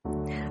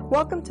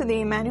Welcome to the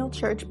Emmanuel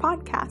Church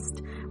podcast,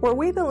 where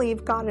we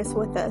believe God is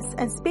with us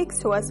and speaks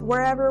to us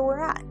wherever we're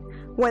at,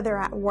 whether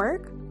at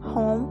work,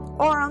 home,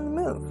 or on the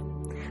move.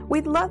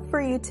 We'd love for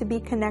you to be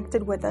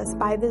connected with us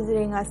by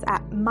visiting us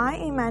at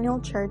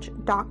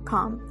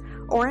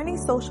myemmanuelchurch.com or any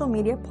social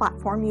media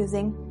platform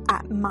using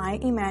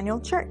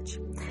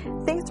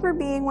 @myemmanuelchurch. Thanks for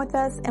being with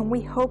us, and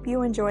we hope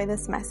you enjoy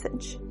this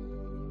message.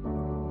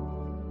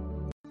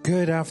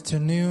 Good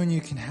afternoon. You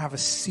can have a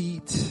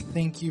seat.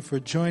 Thank you for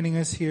joining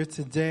us here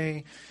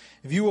today.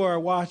 If you are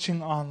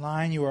watching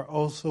online, you are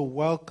also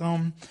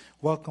welcome.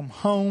 Welcome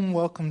home.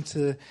 Welcome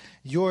to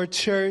your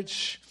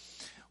church.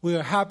 We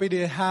are happy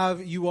to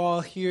have you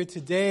all here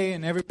today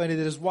and everybody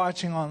that is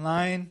watching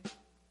online.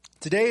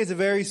 Today is a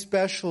very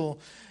special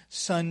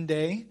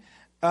Sunday.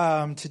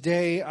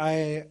 Today,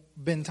 I've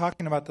been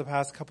talking about the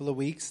past couple of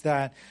weeks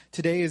that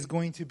today is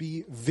going to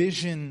be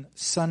Vision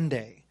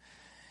Sunday.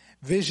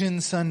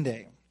 Vision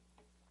Sunday.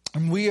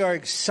 And we are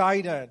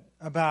excited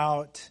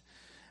about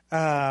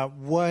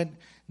what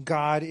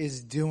God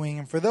is doing.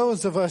 And for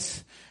those of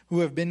us who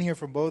have been here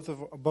for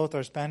both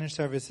our Spanish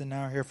service and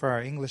now here for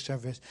our English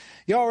service,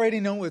 you already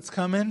know what's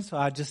coming, so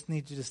I just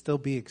need you to still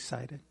be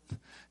excited.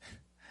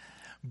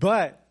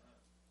 But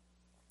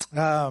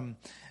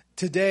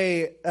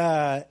today,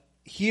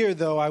 here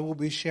though, I will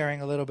be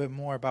sharing a little bit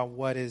more about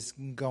what is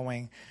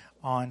going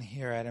on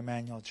here at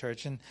Emmanuel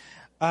Church. And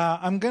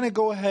I'm going to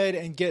go ahead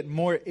and get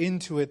more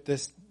into it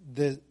this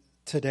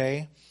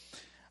today,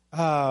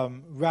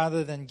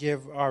 rather than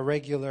give our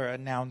regular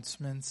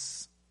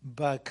announcements,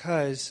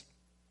 because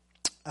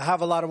I have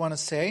a lot I want to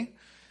say,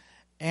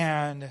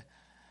 and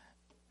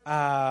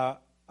I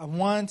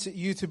want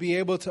you to be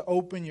able to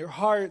open your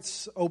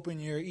hearts, open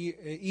your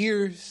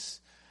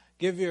ears,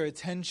 give your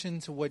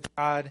attention to what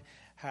God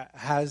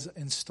has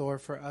in store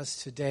for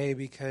us today,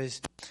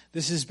 because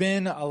this has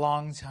been a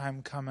long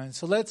time coming.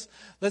 So let's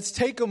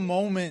take a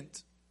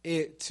moment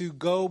to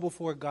go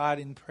before God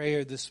in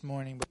prayer this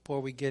morning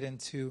before we get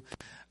into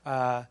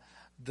the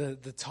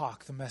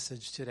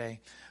message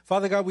today.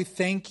 Father God, we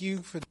thank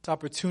you for this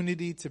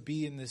opportunity to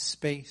be in this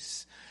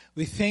space.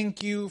 We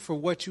thank you for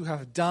what you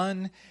have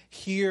done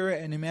here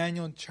in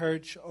Emmanuel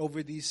Church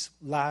over these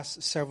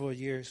last several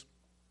years.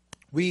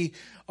 We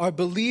are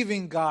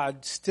believing,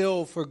 God,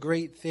 still for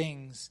great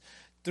things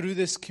through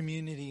this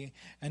community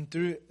and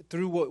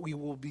through what we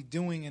will be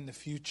doing in the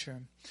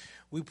future.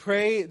 We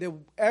pray that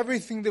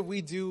everything that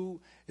we do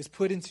is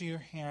put into your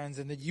hands,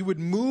 and that you would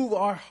move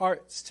our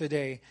hearts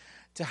today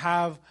to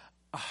have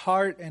a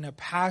heart and a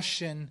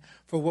passion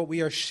for what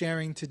we are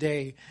sharing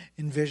today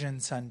in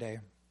Vision Sunday.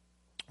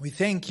 We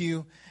thank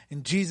you.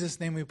 In Jesus'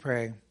 name we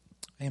pray.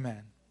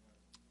 Amen.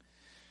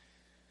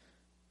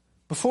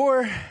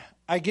 Before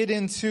I get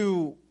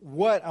into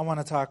what I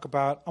want to talk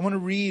about, I want to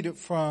read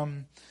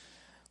from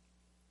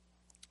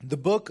the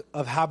book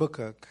of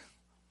Habakkuk.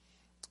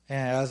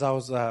 And as I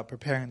was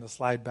preparing the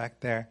slide back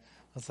there,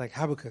 I was like,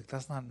 Habakkuk,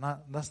 that's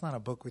not a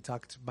book we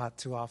talk about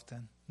too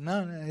often.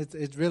 No,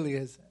 it really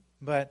isn't.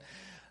 But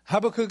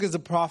Habakkuk is a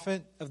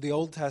prophet of the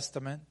Old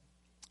Testament.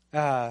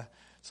 So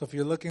if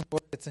you're looking for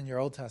it, it's in your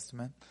Old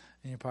Testament,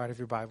 in your part of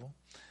your Bible.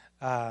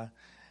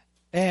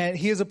 And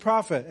he is a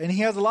prophet, and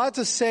he has a lot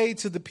to say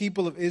to the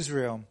people of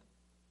Israel.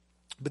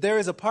 But there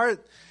is a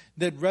part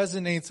that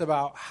resonates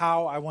about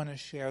how I want to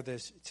share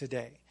this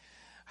today.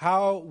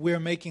 How we're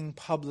making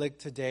public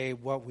today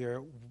what we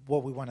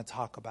want to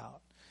talk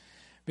about.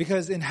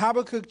 Because in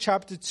Habakkuk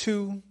chapter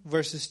 2,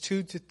 verses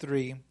 2 to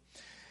 3,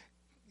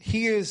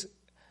 he is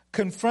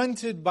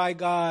confronted by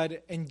God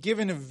and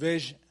given a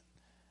vision.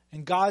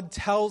 And God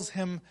tells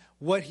him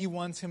what he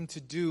wants him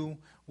to do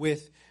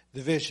with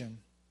the vision.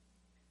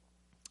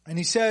 And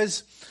he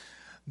says,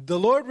 the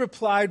Lord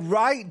replied,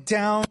 write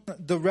down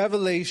the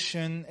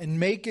revelation and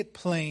make it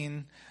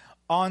plain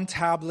on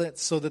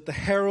tablets so that the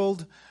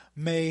herald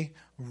may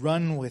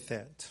run with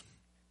it.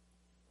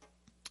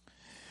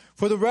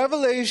 For the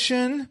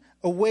revelation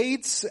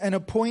awaits an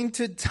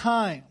appointed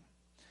time.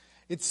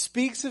 It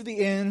speaks of the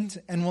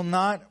end and will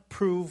not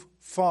prove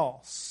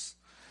false.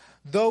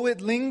 Though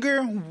it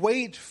linger,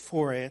 wait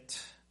for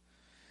it.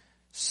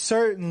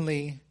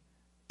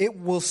 It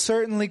will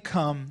certainly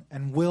come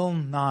and will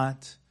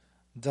not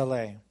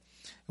delay.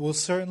 It will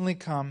certainly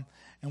come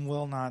and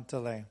will not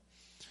delay.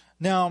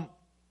 Now,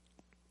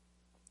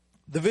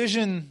 the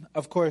vision,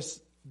 of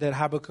course, that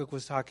Habakkuk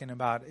was talking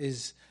about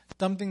is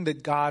something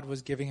that God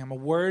was giving him, a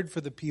word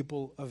for the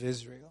people of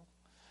Israel.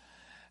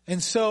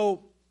 And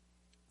so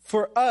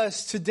for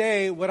us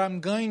today, what I'm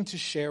going to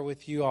share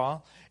with you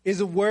all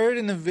is a word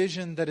and a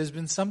vision that has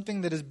been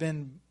something that has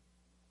been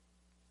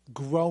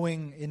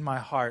growing in my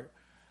heart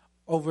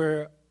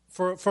for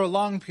a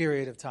long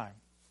period of time.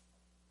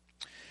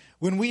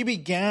 When we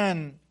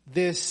began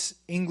this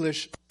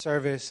English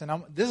service,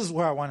 and this is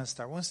where I want to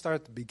start. I want to start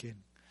at the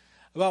beginning.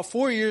 About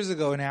 4 years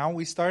ago now,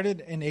 we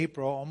started in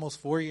April, almost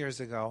 4 years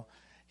ago,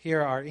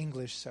 here our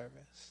English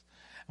service.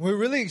 And we're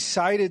really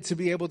excited to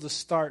be able to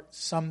start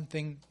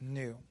something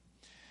new.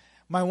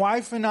 my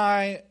wife and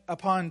I,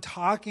 upon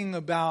talking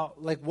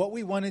about like what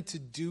we wanted to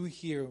do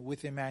here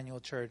with Emmanuel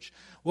Church,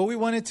 what we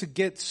wanted to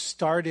get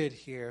started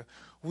here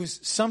was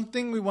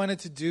something we wanted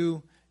to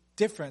do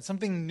different,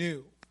 something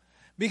new.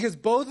 Because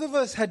both of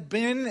us had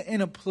been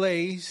in a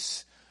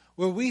place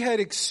where we had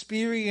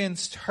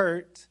experienced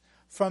hurt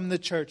from the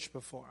church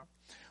before.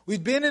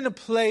 We'd been in a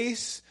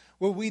place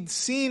where we'd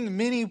seen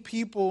many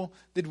people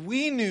that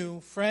we knew,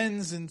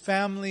 friends and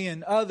family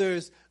and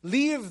others,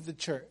 leave the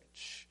church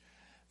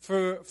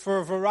for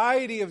a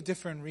variety of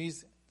different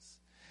reasons.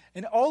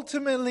 And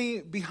ultimately,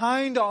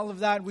 behind all of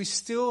that, we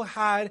still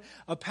had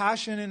a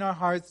passion in our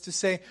hearts to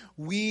say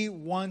we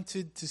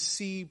wanted to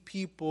see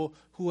people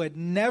who had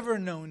never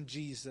known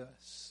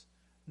Jesus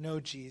know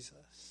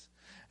Jesus.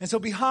 And so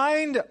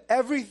behind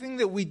everything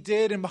that we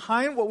did and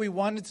behind what we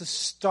wanted to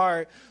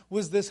start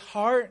was this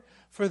heart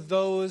for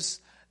those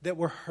that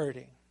were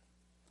hurting.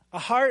 A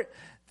heart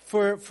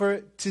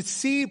to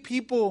see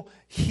people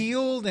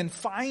healed and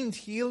find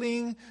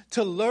healing,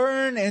 to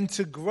learn and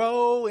to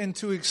grow and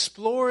to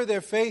explore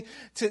their faith,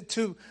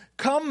 to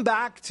come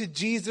back to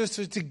Jesus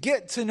or to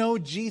get to know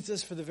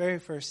Jesus for the very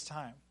first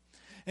time.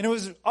 And it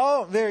was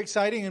all very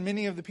exciting, and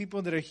many of the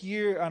people that are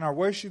here on our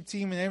worship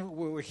team and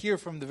were here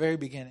from the very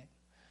beginning.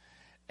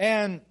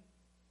 And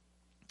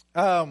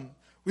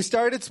we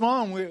started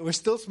small, and we're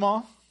still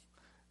small,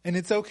 and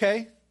it's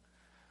okay.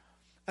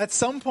 At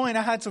some point,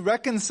 I had to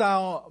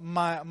reconcile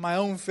my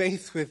own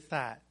faith with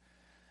that.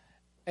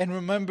 And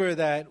remember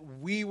that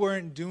we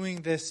weren't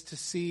doing this to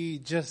see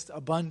just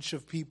a bunch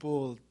of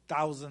people,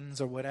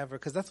 thousands or whatever,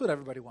 because that's what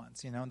everybody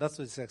wants, that's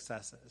what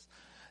success is.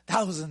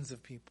 Thousands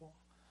of people.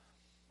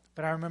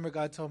 But I remember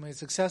God told me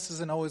success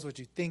isn't always what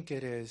you think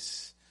it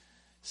is.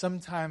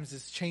 Sometimes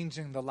it's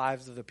changing the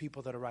lives of the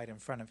people that are right in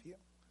front of you.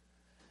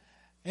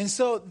 And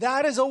so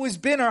that has always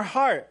been our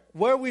heart,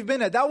 where we've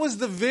been at. That was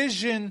the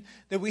vision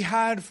that we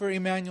had for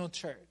Emmanuel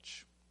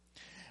Church.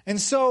 And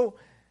so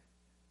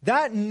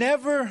that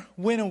never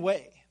went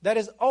away. That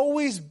has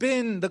always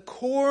been the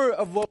core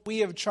of what we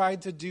have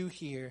tried to do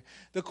here,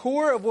 the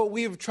core of what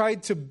we have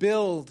tried to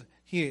build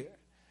here.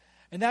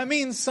 And that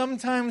means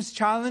sometimes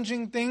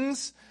challenging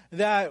things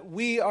that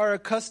we are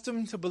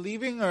accustomed to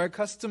believing or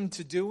accustomed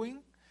to doing.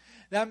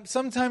 That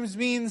sometimes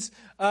means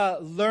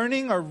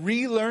learning or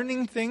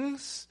relearning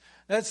things.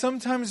 That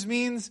sometimes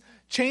means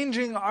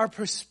changing our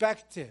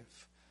perspective.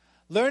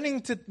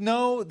 Learning to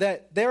know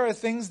that there are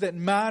things that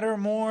matter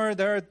more.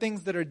 There are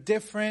things that are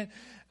different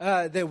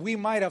that we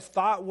might have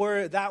thought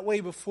were that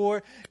way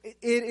before. It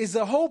is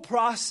a whole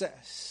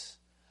process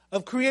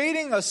of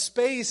creating a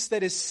space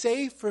that is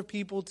safe for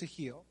people to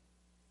heal.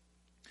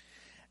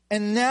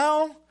 And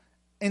now,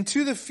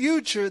 into the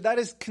future, that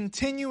is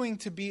continuing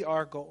to be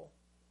our goal.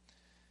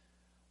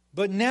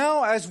 But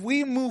now, as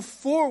we move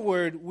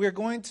forward, we're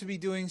going to be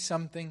doing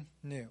something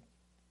new.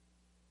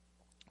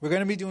 We're going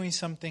to be doing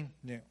something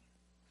new.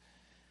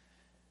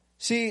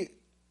 See,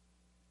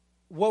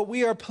 what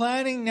we are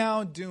planning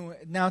now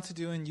to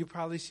do, and you've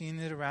probably seen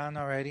it around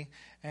already,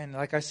 and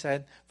like I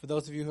said, for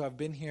those of you who have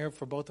been here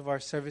for both of our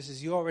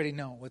services, you already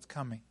know what's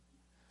coming.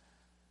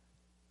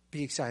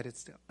 Be excited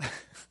still.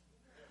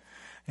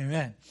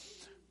 Amen.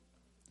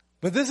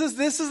 But this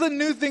is the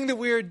new thing that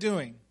we are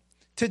doing.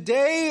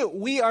 Today,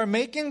 we are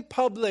making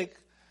public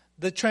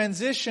the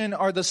transition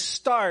or the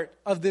start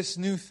of this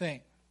new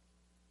thing.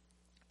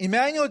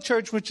 Emmanuel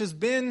Church, which has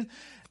been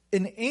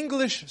an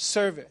English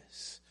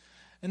service.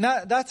 And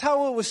that's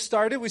how it was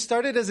started. We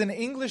started as an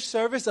English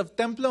service of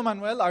Templo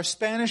Manuel, our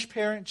Spanish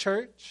parent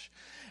church.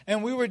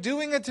 And we were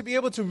doing it to be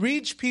able to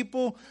reach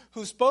people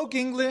who spoke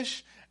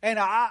English. And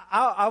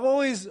I've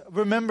always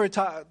remembered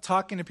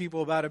talking to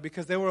people about it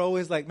because they were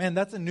always like, man,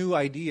 that's a new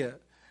idea.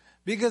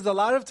 Because a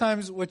lot of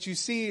times what you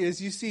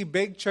see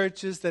big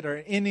churches that are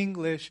in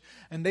English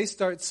and they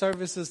start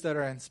services that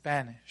are in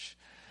Spanish.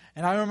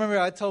 And I remember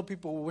I told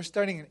people, well, we're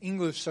starting an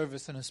English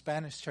service in a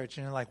Spanish church.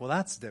 And they're like, well,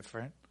 that's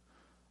different.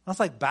 I was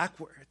like,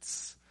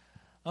 backwards.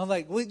 I was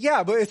like, well,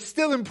 yeah, but it's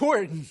still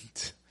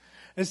important.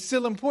 It's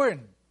still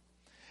important.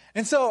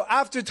 And so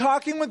after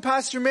talking with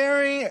Pastor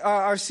Mary,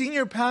 our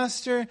senior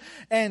pastor,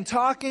 and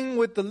talking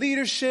with the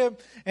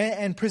leadership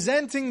and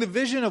presenting the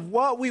vision of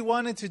what we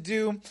wanted to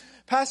do,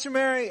 Pastor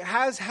Mary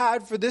has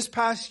had for this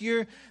past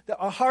year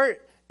a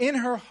heart in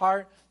her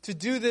heart to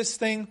do this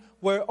thing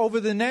where over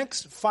the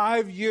next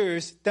 5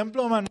 years,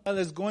 Templo Manuel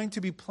is going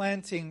to be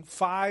planting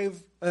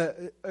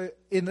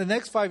in the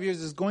next 5 years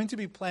is going to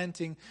be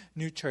planting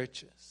new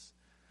churches.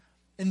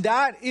 And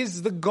that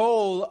is the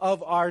goal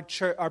of our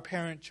church, our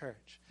parent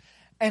church.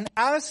 And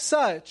as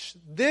such,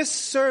 this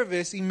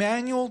service,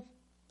 Emmanuel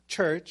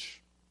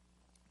Church,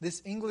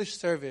 this English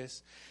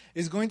service,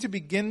 is going to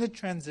begin the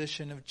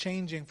transition of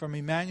changing from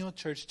Emmanuel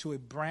Church to a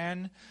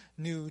brand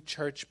new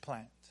church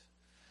plant.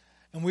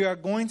 And we are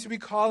going to be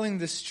calling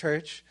this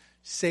church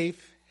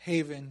Safe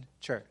Haven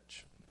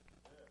Church.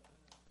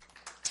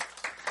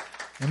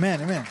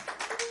 Amen, amen.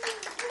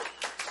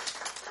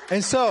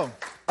 And so,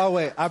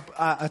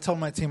 I told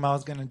my team I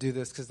was going to do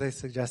this because they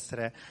suggested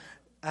it.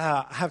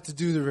 I have to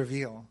do the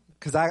reveal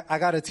because I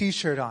got a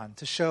t-shirt on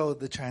to show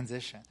the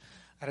transition.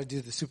 I gotta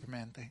do the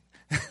Superman thing.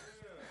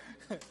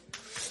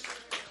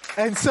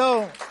 And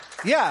so,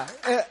 yeah,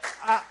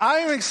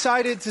 I'm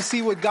excited to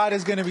see what God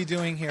is going to be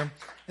doing here.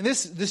 And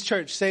this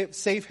church,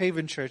 Safe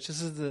Haven Church,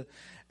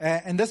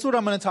 and that's what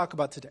I'm going to talk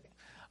about today.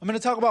 I'm going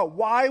to talk about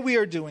why we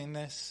are doing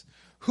this,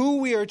 who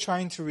we are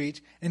trying to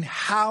reach, and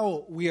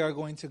how we are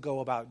going to go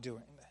about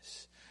doing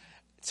this.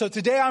 So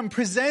today I'm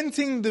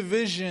presenting the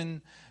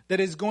vision that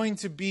is going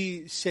to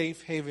be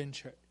Safe Haven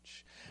Church.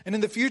 And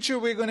in the future,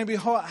 we're going to be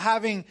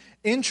having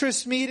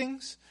interest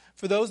meetings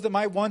for those that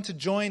might want to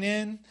join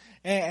in,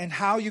 and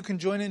how you can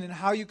join in and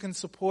how you can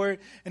support.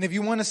 And if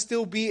you want to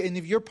still be, and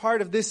if you're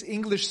part of this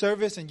English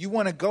service and you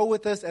want to go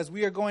with us as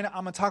we are going,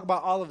 I'm going to talk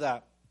about all of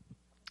that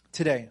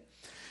today.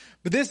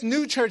 But this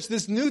new church,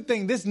 this new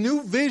thing, this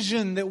new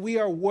vision that we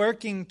are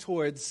working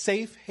towards,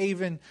 Safe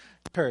Haven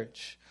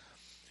Church.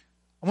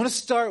 I want to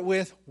start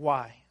with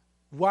why.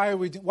 Why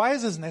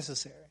is this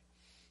necessary?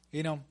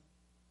 You know,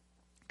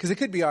 because it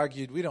could be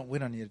argued we don't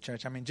need a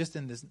church. I mean,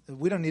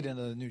 we don't need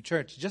another new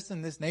church. Just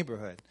in this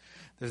neighborhood,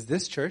 there's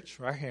this church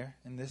right here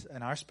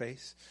in our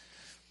space.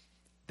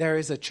 There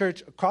is a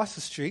church across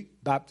the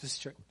street,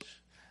 Baptist Church.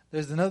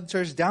 There's another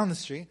church down the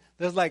street.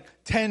 There's like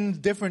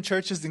 10 different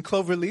churches in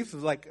Cloverleaf,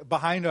 like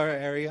behind our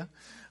area.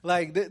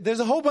 Like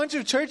there's a whole bunch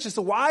of churches.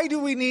 So why do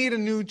we need a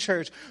new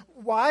church?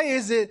 Why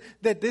is it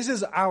that this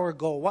is our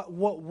goal?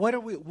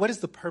 What is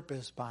the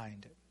purpose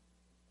behind it?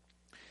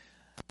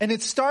 And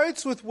it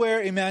starts with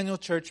where Emmanuel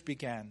Church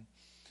began.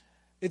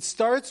 It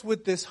starts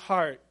with this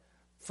heart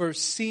for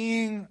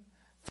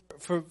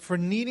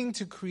needing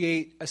to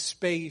create a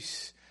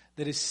space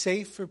that is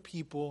safe for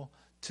people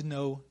to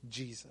know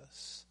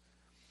Jesus.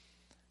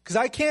 Because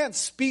I can't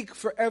speak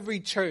for every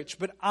church,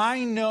 but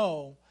I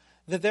know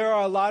that there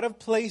are a lot of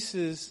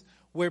places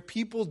where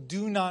people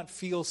do not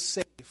feel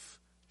safe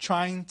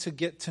trying to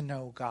get to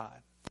know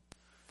God.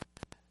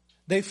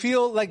 They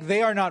feel like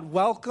they are not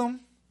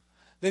welcome.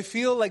 They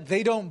feel like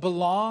they don't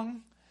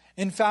belong.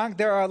 In fact,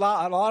 there are a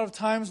lot of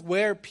times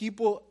where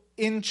people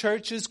in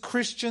churches,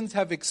 Christians,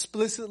 have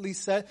explicitly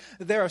said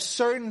that there are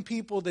certain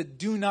people that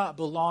do not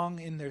belong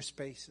in their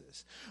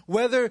spaces.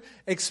 Whether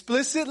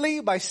explicitly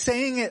by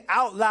saying it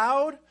out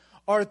loud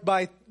or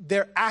by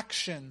their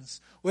actions,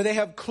 where they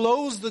have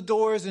closed the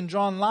doors and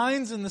drawn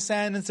lines in the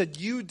sand and said,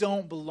 you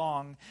don't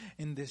belong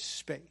in this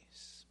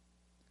space.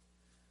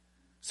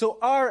 So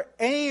our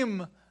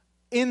aim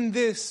in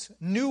this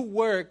new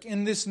work,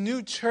 in this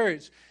new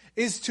church,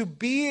 is to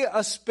be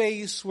a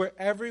space where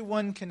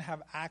everyone can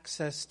have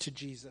access to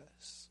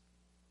Jesus.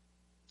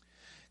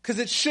 Because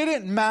it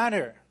shouldn't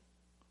matter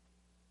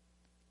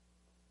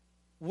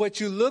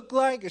what you look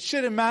like. It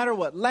shouldn't matter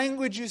what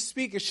language you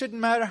speak. It shouldn't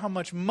matter how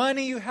much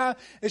money you have.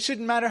 It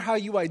shouldn't matter how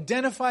you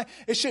identify.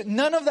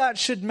 None of that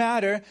should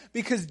matter,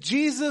 because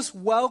Jesus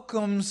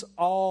welcomes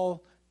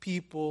all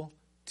people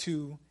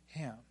to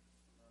Him.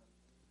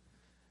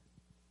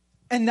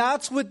 And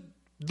that's what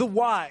the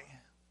why.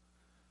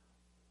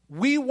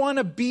 We want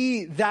to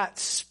be that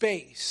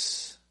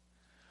space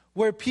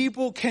where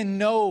people can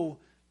know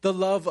the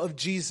love of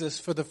Jesus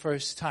for the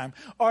first time.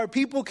 Or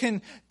people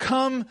can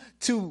come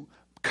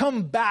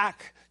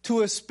back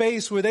to a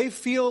space where they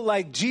feel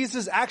like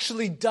Jesus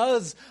actually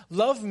does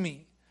love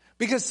me.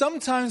 Because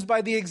sometimes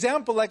by the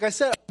example, like I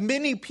said,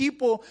 many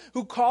people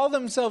who call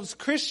themselves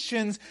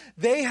Christians,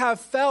 they have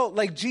felt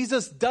like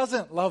Jesus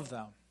doesn't love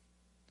them.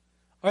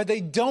 Or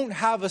they don't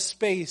have a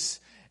space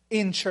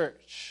in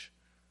church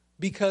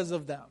because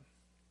of them.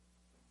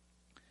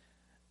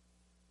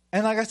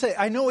 And like I say,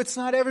 I know it's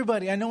not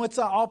everybody. I know it's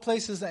not all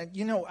places that,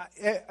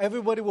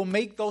 everybody will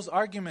make those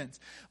arguments.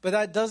 But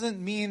that doesn't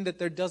mean that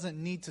there doesn't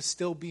need to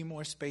still be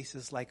more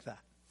spaces like that.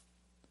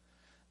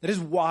 That is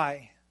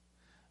why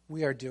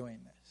we are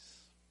doing this.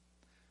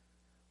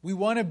 We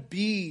want to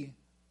be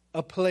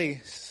a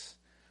place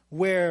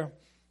where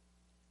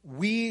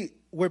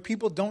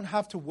people don't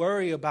have to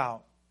worry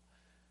about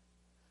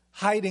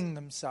hiding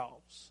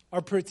themselves,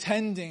 or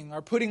pretending, or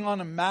putting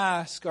on a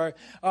mask, or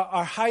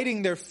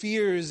hiding their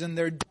fears and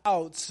their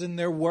doubts and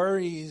their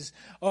worries,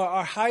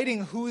 or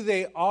hiding who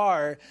they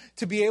are,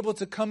 to be able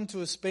to come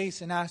to a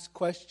space and ask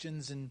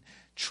questions and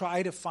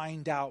try to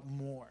find out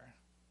more.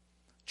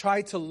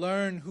 Try to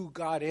learn who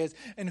God is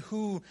and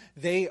who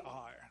they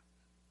are.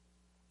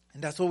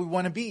 And that's what we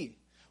want to be.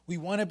 We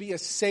want to be a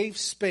safe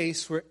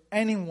space where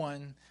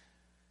anyone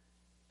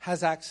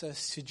has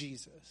access to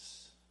Jesus.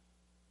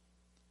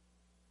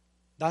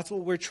 That's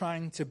what we're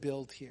trying to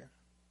build here.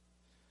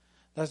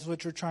 That's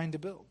what you're trying to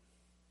build.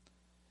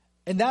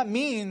 And that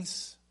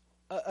means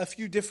a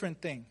few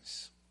different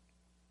things.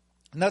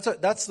 And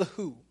that's the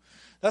who.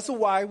 That's the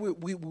why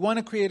we want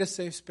to create a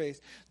safe space.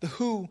 The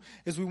who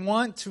is we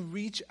want to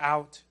reach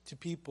out to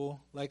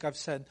people, like I've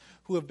said,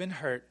 who have been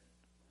hurt.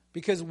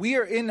 Because we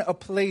are in a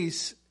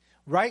place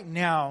right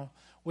now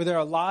where there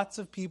are lots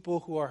of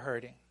people who are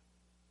hurting.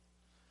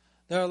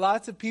 There are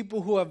lots of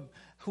people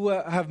who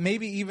have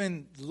maybe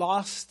even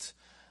lost,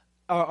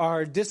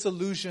 are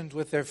disillusioned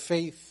with their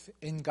faith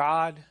in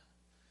God.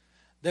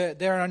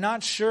 They are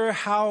not sure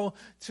how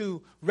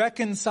to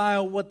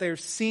reconcile what they're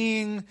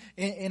seeing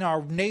in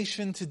our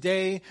nation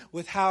today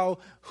with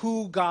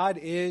who God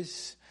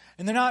is.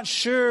 And they're not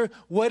sure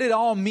what it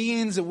all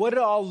means and what it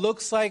all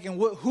looks like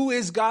and who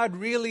is God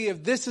really,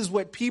 if this is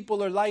what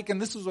people are like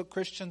and this is what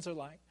Christians are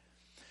like.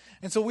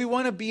 And so we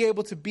want to be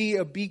able to be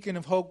a beacon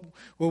of hope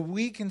where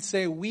we can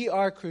say we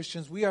are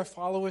Christians, we are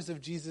followers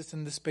of Jesus,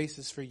 and the space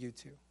is for you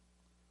too.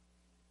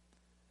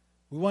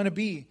 We want to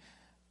be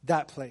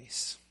that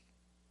place.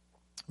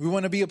 We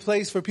want to be a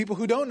place for people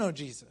who don't know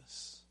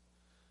Jesus.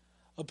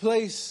 A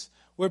place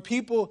where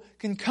people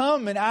can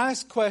come and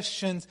ask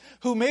questions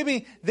who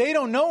maybe they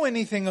don't know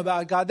anything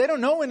about God. They don't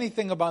know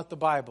anything about the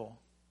Bible.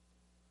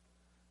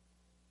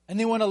 And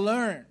they want to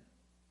learn.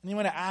 And they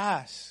want to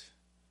ask.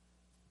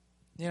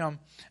 You know,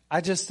 I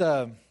just,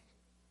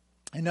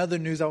 in other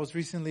news, I was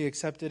recently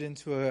accepted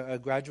into a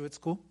graduate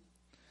school.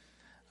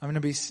 I'm going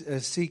to be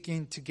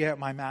seeking to get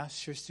my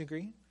master's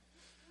degree.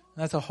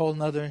 That's a whole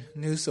nother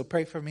news, so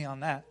pray for me on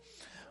that.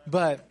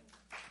 But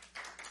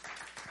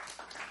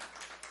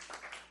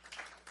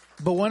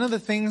one of the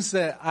things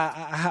that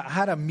I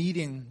had a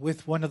meeting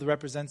with one of the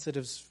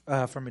representatives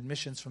from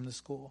admissions from the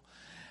school,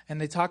 and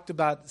they talked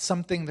about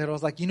something that I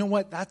was like, you know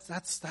what,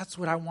 that's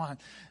what I want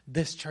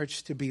this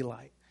church to be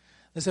like.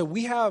 They said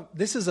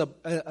this is a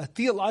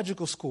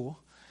theological school,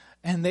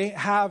 and they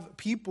have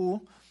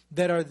people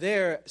that are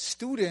there,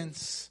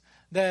 students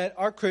that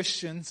are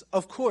Christians,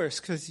 of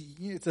course, because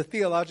it's a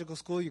theological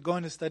school. You're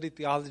going to study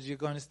theology. You're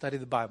going to study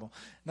the Bible.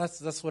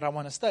 That's what I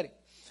want to study.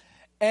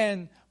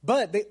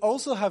 But they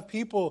also have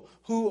people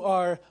who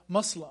are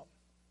Muslim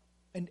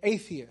and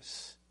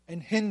atheists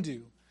and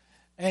Hindu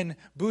and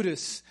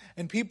Buddhists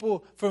and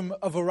people from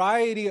a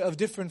variety of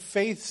different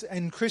faiths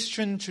and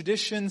Christian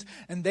traditions.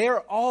 And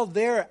they're all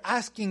there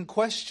asking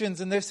questions.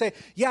 And they say,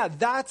 yeah,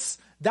 that's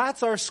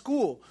our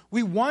school.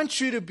 We want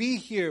you to be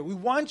here. We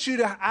want you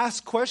to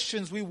ask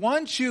questions. We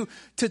want you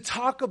to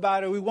talk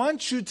about it. We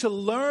want you to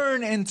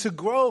learn and to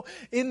grow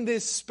in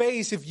this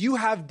space. If you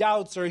have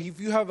doubts or if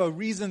you have a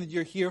reason that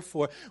you're here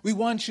for, we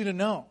want you to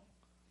know.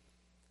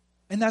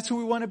 And that's who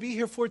we want to be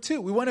here for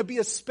too. We want to be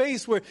a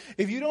space where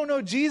if you don't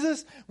know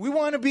Jesus, we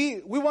want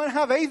to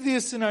have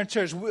atheists in our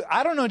church.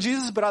 I don't know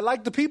Jesus, but I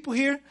like the people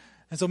here.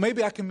 And so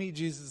maybe I can meet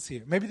Jesus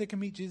here. Maybe they can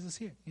meet Jesus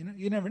here.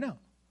 You never know.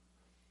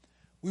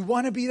 We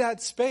want to be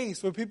that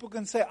space where people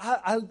can say,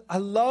 I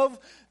love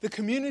the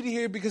community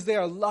here because they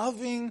are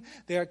loving,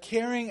 they are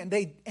caring, and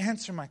they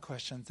answer my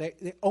questions.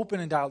 They open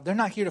and dialogue. They're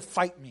not here to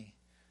fight me.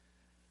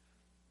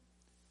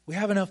 We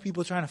have enough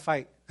people trying to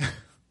fight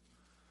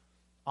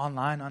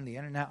online, on the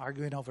internet,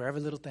 arguing over every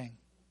little thing.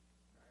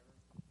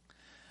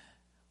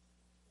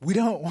 We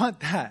don't want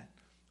that.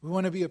 We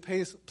want to be a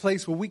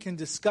place where we can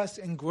discuss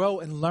and grow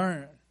and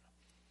learn.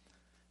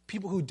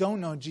 People who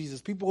don't know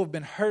Jesus, people who have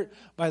been hurt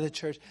by the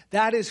church.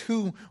 That is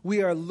who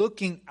we are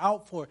looking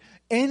out for.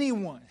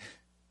 Anyone,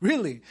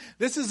 really.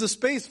 This is a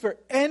space for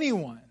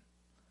anyone.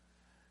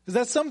 Because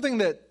that's something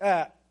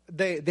that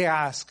they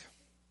ask,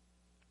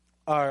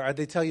 or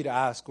they tell you to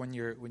ask when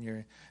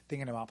you're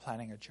thinking about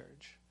planning a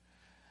church.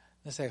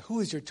 They say, who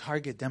is your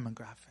target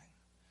demographic?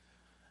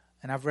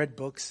 And I've read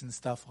books and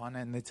stuff on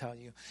it, and they tell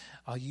you,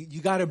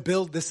 you got to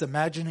build this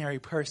imaginary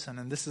person,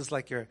 and this is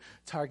like your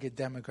target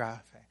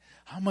demographic.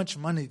 How much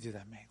money do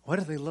they make? What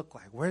do they look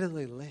like? Where do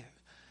they live?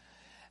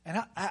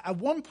 And at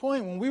one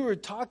point, when we were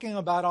talking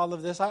about all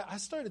of this, I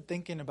started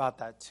thinking about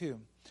that too.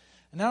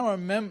 And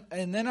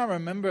then I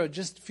remember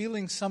just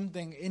feeling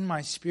something in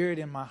my spirit,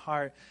 in my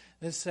heart,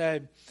 that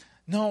said,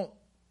 no,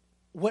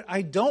 what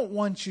I don't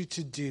want you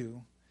to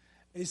do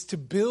is to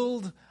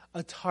build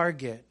a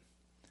target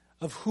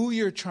of who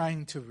you're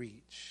trying to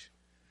reach.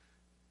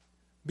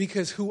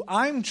 Because who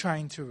I'm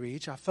trying to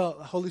reach, I felt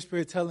the Holy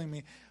Spirit telling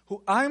me,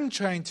 who I'm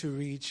trying to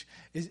reach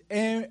is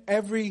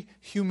every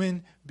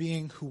human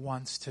being who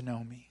wants to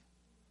know me.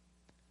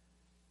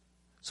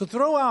 So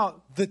throw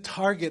out the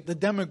target, the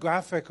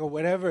demographic or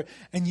whatever,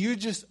 and you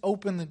just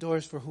open the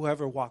doors for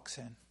whoever walks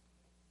in.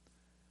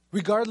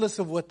 Regardless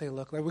of what they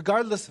look like,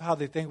 regardless of how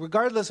they think,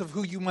 regardless of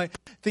who you might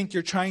think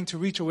you're trying to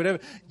reach or whatever,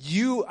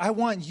 I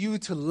want you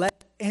to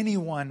let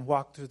anyone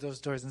walk through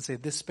those doors and say,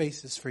 this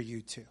space is for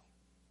you too.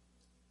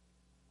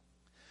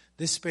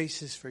 This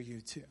space is for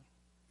you too.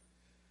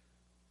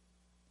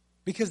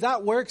 Because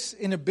that works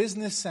in a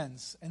business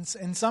sense. And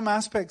in some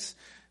aspects,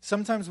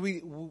 sometimes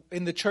we,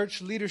 in the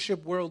church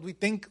leadership world, we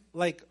think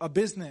like a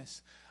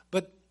business.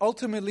 But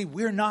ultimately,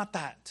 we're not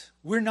that.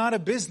 We're not a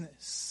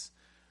business.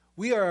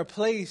 We are a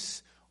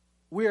place.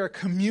 We are a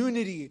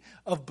community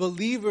of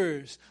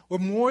believers. We're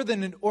more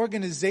than an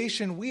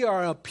organization. We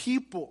are a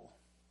people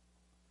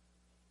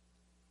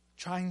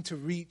trying to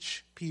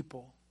reach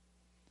people,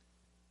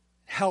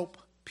 help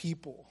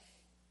people,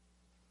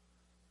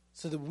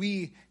 so that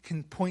we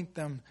can point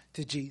them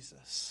to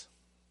Jesus.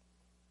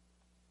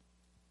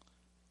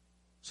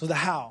 So the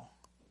how.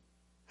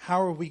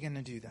 How are we going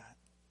to do that?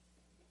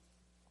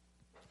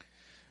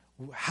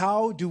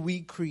 How do we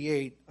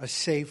create a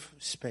safe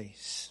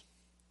space?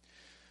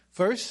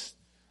 First,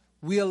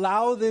 we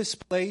allow this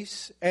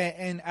place,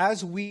 and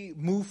as we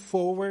move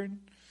forward,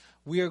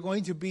 we are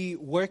going to be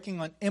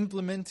working on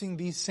implementing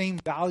these same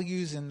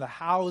values in the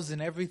house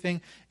and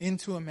everything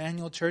into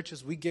Emmanuel Church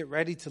as we get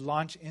ready to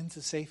launch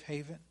into Safe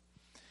Haven.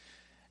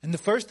 And the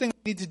first thing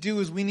we need to do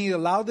is we need to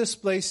allow this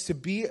place to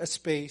be a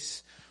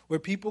space where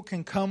people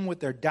can come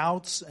with their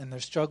doubts and their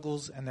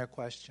struggles and their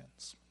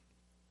questions.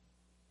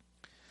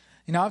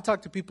 You know, I've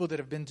talked to people that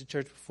have been to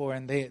church before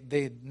and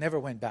they never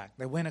went back.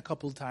 They went a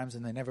couple of times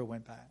and they never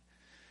went back.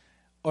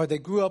 Or they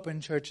grew up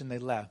in church and they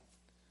left.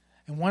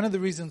 And one of the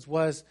reasons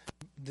was,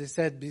 they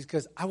said,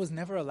 because I was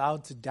never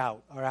allowed to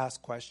doubt or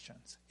ask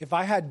questions. If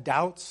I had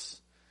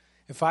doubts,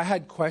 if I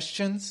had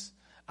questions,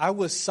 I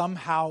was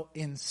somehow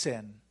in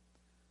sin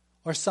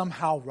or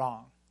somehow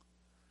wrong.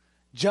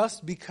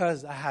 Just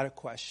because I had a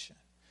question.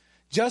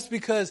 Just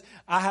because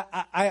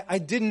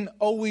I didn't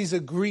always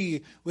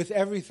agree with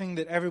everything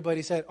that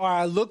everybody said, or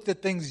I looked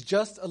at things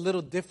just a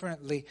little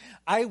differently,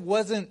 I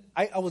was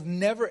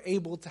never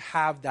able to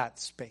have that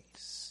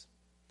space.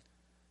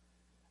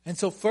 And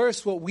so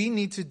first, what we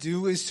need to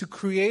do is to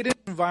create an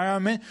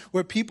environment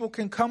where people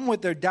can come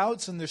with their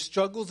doubts and their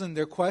struggles and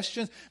their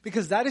questions,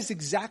 because that is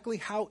exactly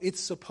how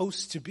it's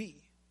supposed to be.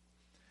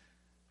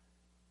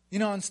 You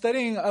know, in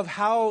studying of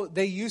how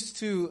they used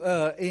to,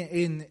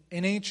 in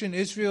ancient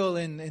Israel,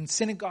 in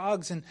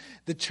synagogues and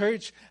the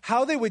church,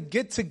 how they would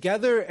get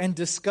together and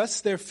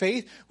discuss their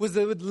faith was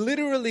they would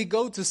literally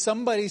go to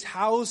somebody's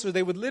house, or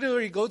they would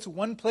literally go to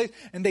one place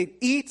and they'd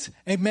eat.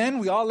 Amen.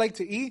 We all like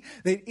to eat.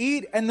 They'd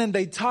eat and then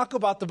they'd talk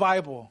about the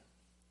Bible.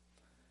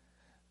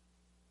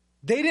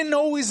 They didn't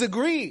always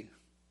agree.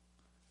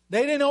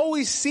 They didn't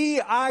always see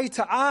eye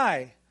to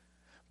eye.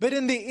 But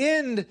in the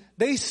end,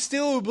 they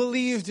still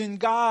believed in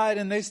God,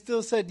 and they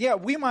still said, yeah,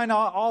 we might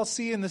not all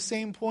see in the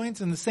same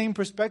points and the same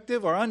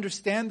perspective or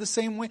understand the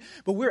same way,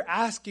 but we're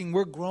asking,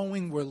 we're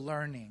growing, we're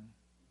learning.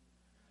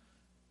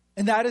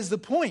 And that is the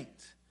point.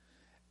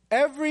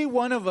 Every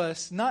one of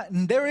us,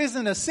 there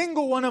isn't a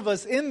single one of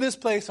us in this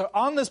place or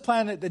on this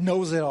planet that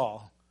knows it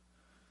all.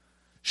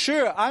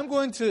 Sure, I'm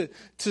going to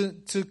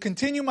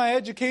continue my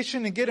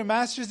education and get a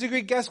master's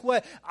degree. Guess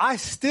what? I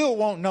still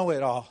won't know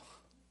it all.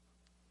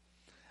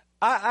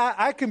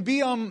 I can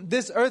be on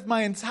this earth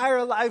my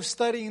entire life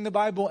studying the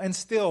Bible and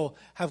still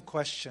have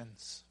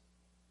questions.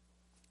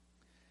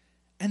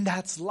 And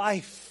that's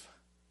life.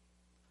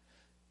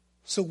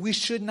 So we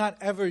should not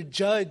ever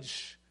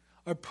judge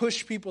or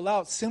push people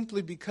out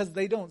simply because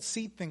they don't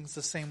see things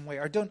the same way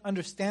or don't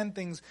understand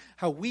things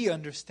how we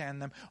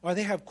understand them, or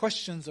they have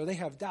questions or they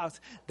have doubts.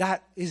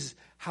 That is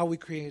how we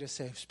create a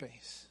safe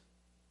space.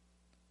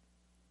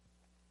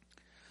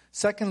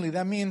 Secondly,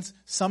 that means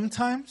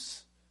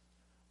sometimes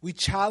we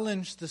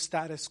challenge the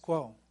status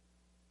quo,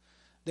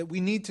 that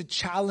we need to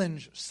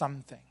challenge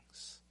some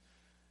things.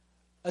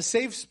 A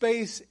safe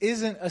space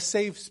isn't a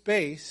safe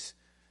space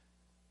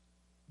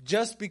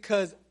just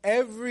because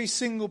every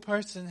single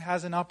person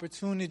has an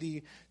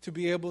opportunity to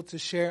be able to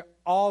share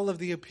all of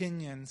the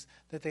opinions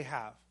that they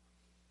have.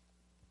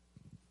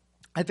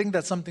 I think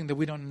that's something that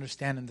we don't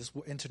understand in this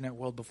internet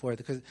world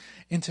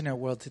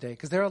today.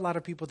 Because there are a lot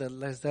of people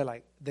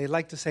that they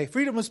like to say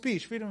freedom of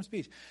speech.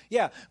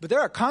 Yeah, but there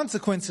are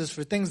consequences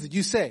for things that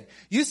you say.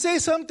 You say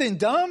something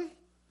dumb,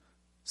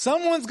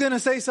 someone's going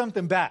to say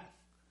something bad.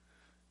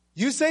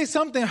 You say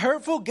something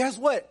hurtful, guess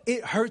what?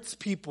 It hurts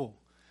people.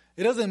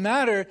 It doesn't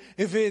matter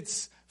if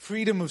it's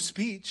freedom of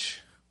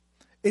speech.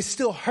 It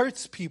still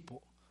hurts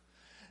people.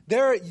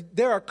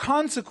 There are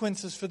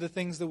consequences for the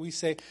things that we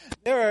say.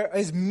 There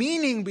is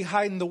meaning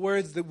behind the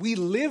words that we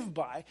live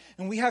by.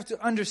 And we have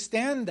to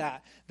understand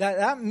that.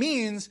 That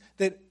means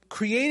that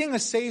creating a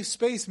safe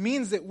space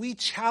means that we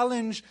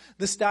challenge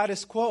the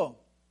status quo.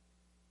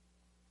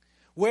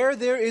 Where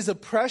there is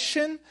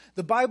oppression,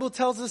 the Bible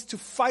tells us to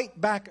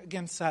fight back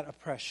against that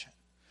oppression.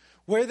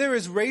 Where there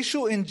is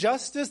racial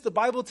injustice, the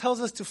Bible tells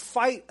us to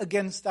fight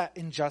against that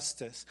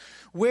injustice.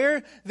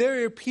 Where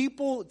there are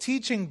people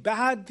teaching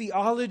bad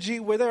theology,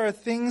 where there are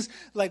things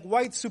like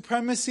white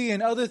supremacy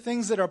and other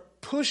things that are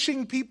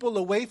pushing people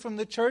away from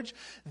the church,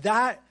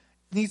 that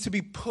needs to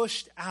be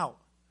pushed out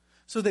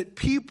so that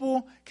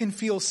people can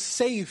feel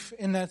safe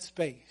in that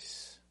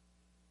space.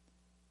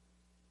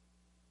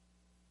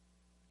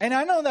 And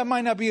I know that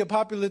might not be a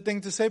popular thing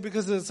to say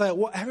because it's like,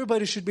 well,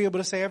 everybody should be able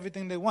to say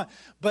everything they want.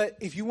 But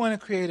if you want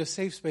to create a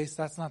safe space,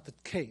 that's not the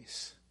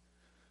case.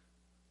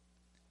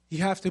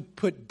 You have to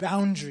put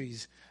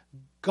boundaries,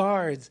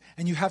 guards,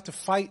 and you have to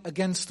fight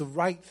against the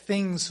right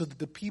things so that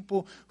the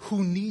people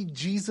who need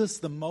Jesus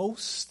the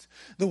most,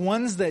 the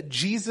ones that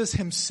Jesus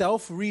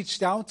himself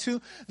reached out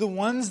to, the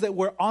ones that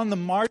were on the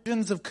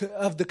margins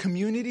of the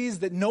communities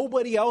that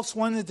nobody else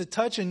wanted to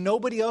touch and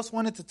nobody else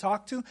wanted to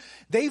talk to,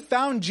 they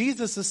found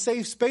Jesus a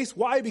safe space.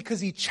 Why? Because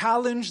he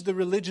challenged the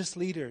religious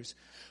leaders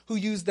who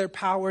used their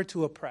power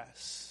to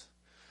oppress,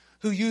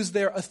 who used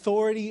their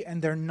authority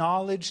and their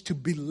knowledge to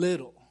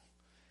belittle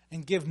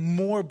and give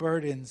more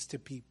burdens to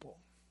people.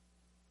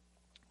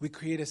 We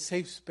create a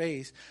safe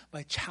space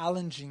by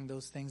challenging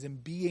those things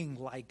and being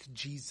like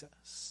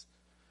Jesus.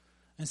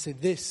 And say,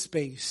 this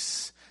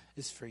space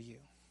is for you.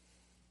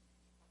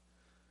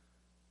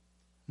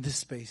 This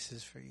space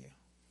is for you.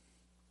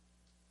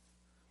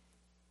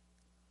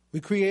 We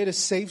create a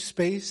safe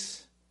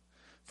space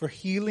for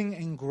healing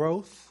and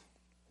growth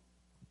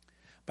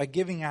by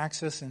giving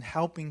access and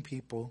helping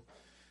people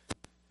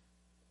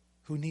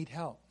who need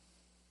help.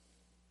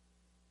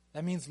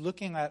 That means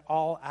looking at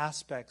all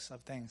aspects of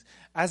things.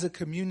 As a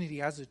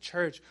community, as a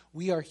church,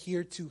 we are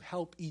here to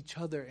help each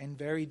other in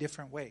very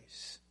different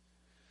ways.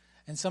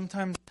 And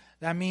sometimes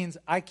that means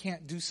I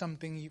can't do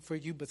something for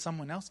you, but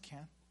someone else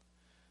can.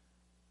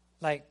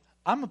 Like,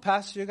 I'm a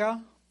pastor,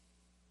 y'all.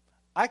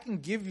 I can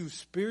give you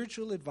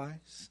spiritual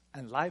advice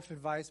and life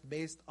advice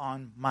based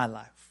on my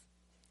life.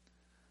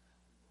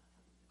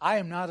 I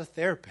am not a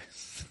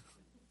therapist.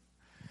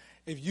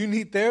 If you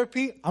need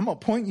therapy, I'm going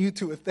to point you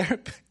to a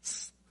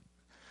therapist.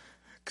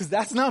 Because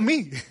that's not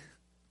me.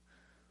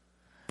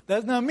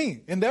 That's not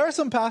me. And there are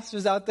some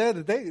pastors out there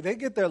that they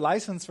get their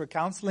license for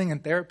counseling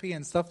and therapy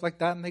and stuff like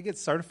that, and they get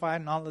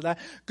certified and all of that.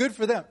 Good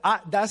for them.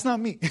 That's not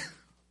me.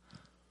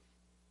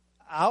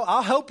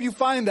 I'll help you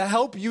find the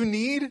help you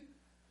need.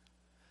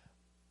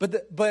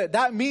 But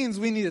that means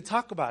we need to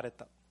talk about it,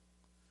 though.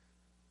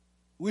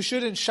 We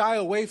shouldn't shy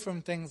away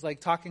from things like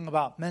talking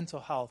about mental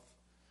health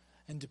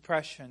and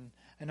depression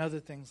and other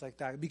things like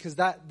that. Because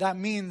that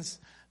means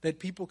that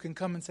people can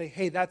come and say,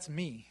 hey, that's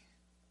me.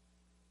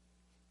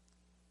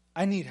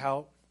 I need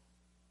help.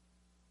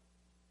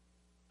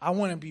 I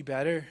want to be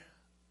better.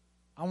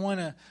 I want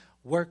to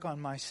work on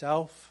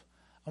myself.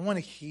 I want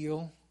to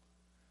heal.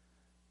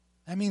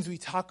 That means we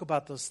talk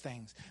about those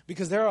things.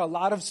 Because there are a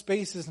lot of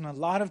spaces and a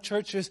lot of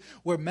churches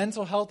where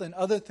mental health and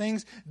other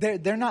things,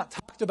 they're not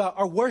talked about,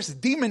 or worse,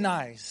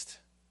 demonized.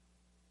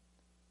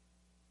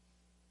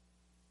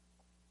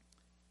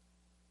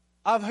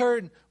 I've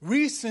heard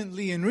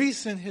recently, in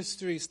recent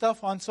history,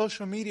 stuff on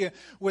social media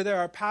where there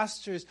are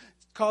pastors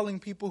calling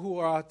people who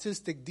are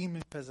autistic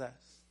demon-possessed.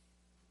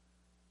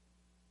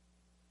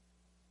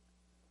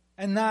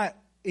 And that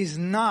is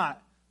not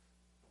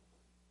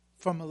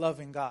from a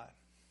loving God.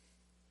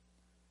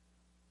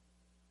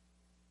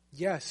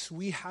 Yes,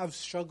 we have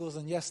struggles,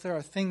 and yes, there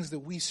are things that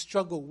we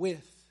struggle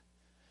with.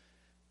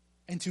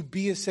 And to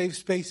be a safe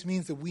space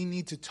means that we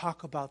need to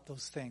talk about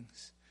those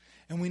things.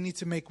 And we need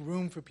to make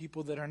room for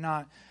people that are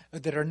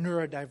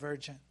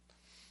neurodivergent,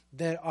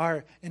 that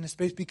are in a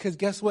space. Because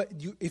guess what?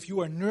 If you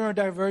are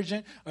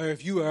neurodivergent, or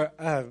if you are,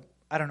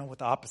 I don't know what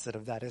the opposite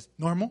of that is,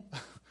 normal?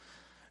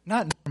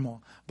 Not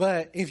normal.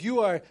 But if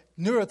you are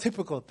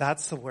neurotypical,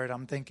 that's the word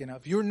I'm thinking of.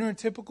 If you're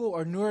neurotypical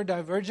or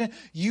neurodivergent,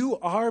 you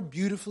are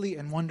beautifully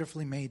and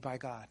wonderfully made by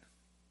God.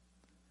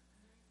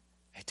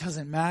 It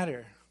doesn't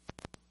matter.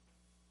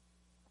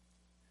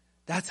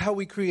 That's how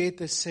we create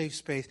this safe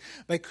space.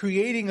 By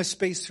creating a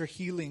space for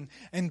healing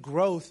and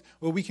growth,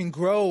 where we can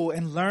grow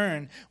and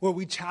learn, where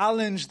we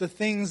challenge the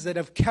things that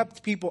have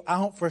kept people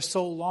out for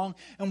so long,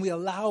 and we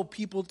allow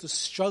people to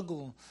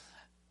struggle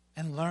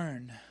and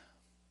learn.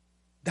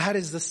 That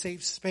is the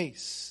safe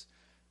space.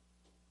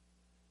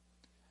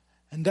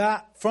 And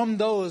that's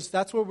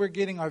where we're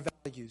getting our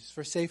values.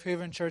 For Safe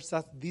Haven Church,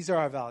 these are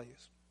our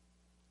values.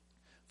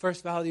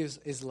 First value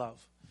is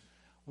love.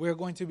 We're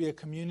going to be a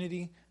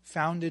community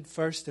founded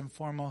first and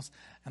foremost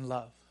in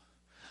love.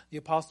 The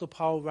Apostle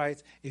Paul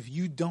writes, if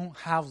you don't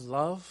have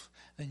love,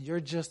 then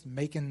you're just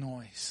making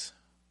noise.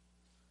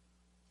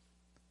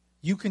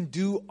 You can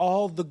do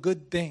all the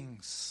good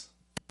things.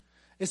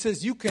 It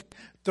says you can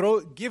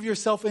give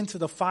yourself into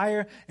the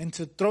fire and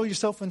to throw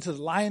yourself into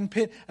the lion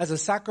pit as a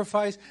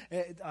sacrifice,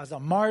 as a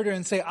martyr,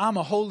 and say, I'm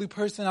a holy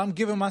person, I'm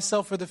giving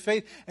myself for the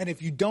faith. And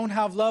if you don't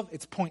have love,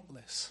 it's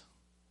pointless.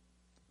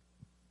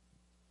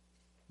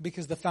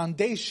 Because the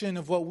foundation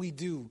of what we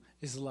do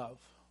is love.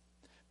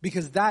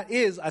 Because that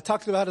is, I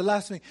talked about it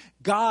last week,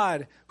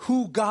 God,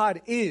 who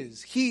God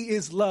is. He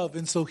is love,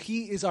 and so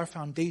He is our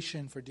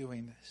foundation for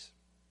doing this.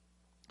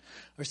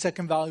 Our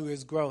second value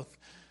is growth.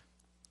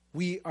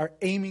 We are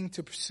aiming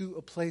to pursue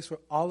a place where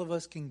all of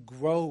us can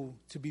grow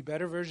to be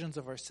better versions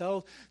of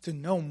ourselves, to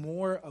know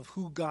more of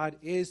who God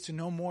is, to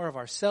know more of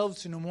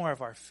ourselves, to know more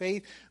of our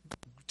faith,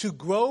 to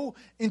grow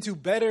into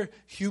better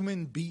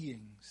human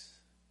beings.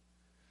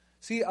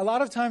 See, a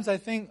lot of times I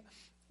think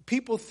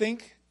people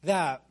think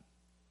that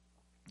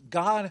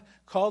God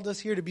called us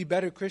here to be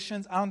better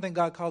Christians. I don't think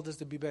God called us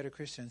to be better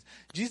Christians.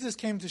 Jesus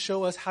came to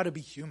show us how to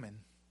be human.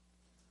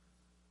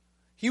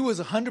 He was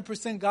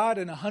 100% God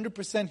and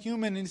 100%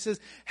 human. And He says,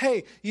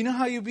 hey, you know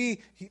how you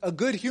be a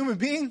good human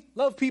being?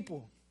 Love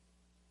people.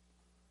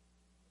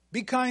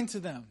 Be kind to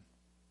them.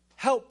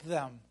 Help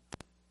them.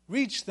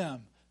 Reach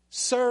them.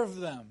 Serve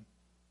them.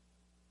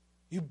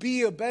 You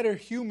be a better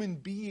human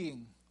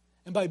being.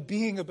 And by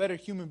being a better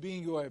human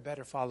being, you are a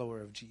better follower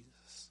of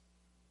Jesus.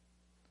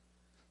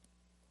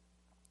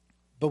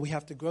 But we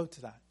have to grow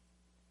to that.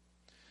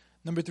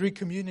 Number 3,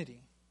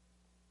 community.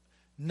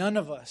 None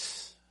of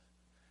us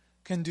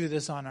can do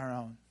this on our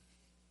own.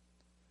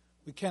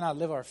 We cannot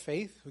live our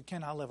faith. We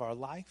cannot live our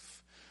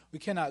life. We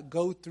cannot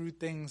go through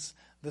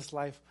this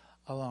life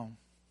alone.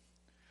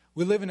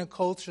 We live in a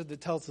culture that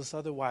tells us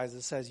otherwise.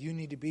 It says you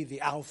need to be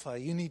the alpha.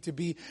 You need to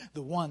be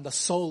the one, the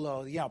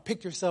solo.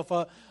 Pick yourself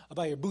up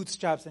by your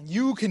bootstraps and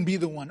you can be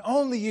the one.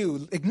 Only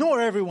you.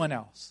 Ignore everyone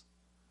else.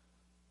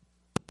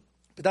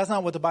 But that's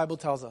not what the Bible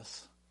tells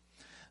us.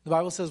 The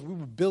Bible says we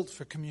were built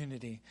for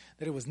community,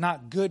 that it was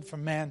not good for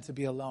man to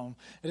be alone.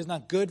 It is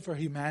not good for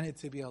humanity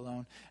to be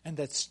alone, and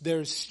that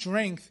there's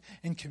strength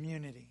in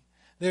community.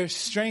 There's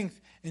strength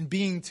in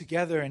being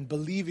together and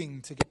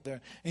believing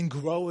together and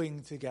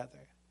growing together.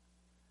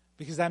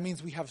 Because that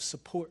means we have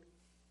support.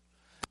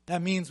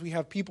 That means we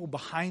have people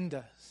behind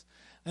us.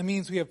 That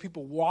means we have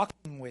people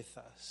walking with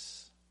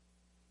us.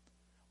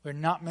 We're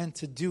not meant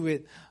to do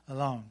it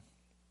alone.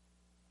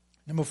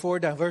 Number 4,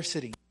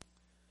 diversity.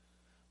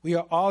 We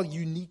are all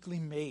uniquely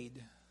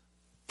made.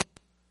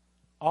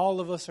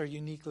 All of us are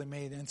uniquely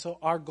made. And so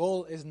our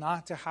goal is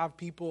not to have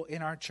people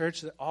in our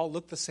church that all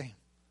look the same.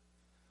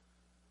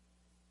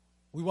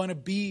 We want to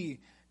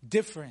be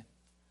different.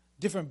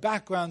 Different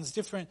backgrounds,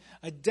 different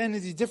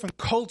identities, different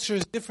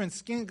cultures, different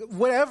skin,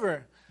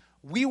 whatever.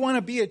 We want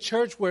to be a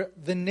church where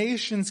the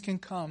nations can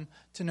come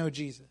to know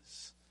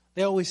Jesus.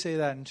 They always say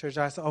that in church.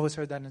 I always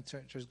heard that in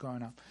churches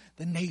growing up.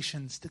 The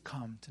nations to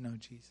come to know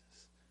Jesus.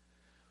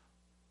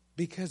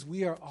 Because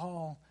we are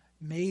all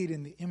made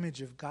in the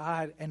image of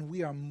God, and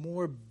we are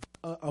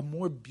a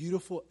more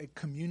beautiful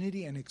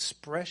community and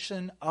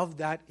expression of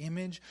that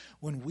image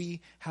when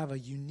we have a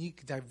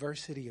unique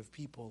diversity of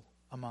people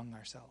among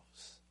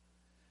ourselves.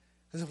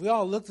 Because if we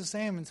all look the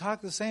same and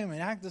talk the same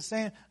and act the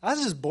same,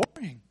 that's just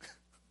boring.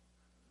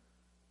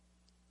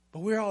 But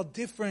we're all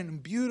different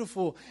and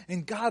beautiful,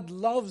 and God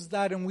loves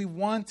that, and we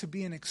want to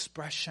be an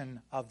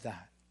expression of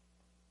that.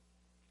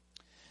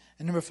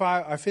 And number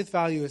 5, our 5th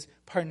value is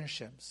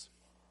partnerships.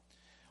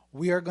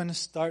 We are going to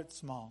start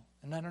small.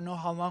 And I don't know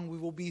how long we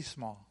will be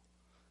small.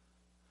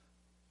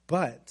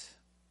 But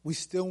we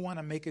still want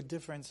to make a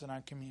difference in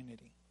our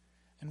community.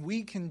 And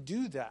we can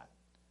do that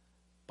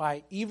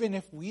by, even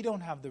if we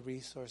don't have the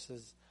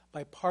resources,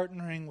 by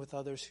partnering with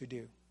others who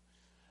do.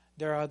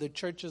 There are other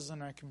churches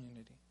in our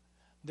community.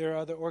 There are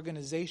other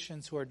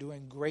organizations who are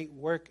doing great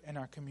work in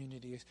our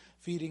communities,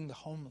 feeding the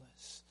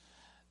homeless.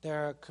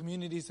 There are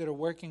communities that are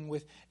working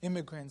with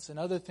immigrants and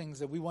other things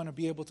that we want to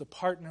be able to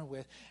partner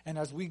with. And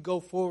as we go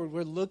forward,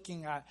 we're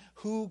looking at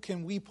who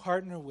can we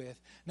partner with.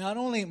 Not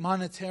only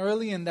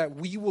monetarily in that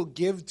we will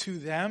give to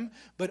them,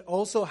 but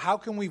also how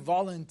can we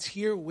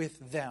volunteer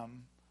with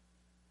them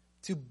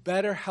to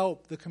better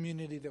help the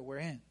community that we're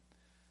in.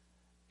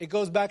 It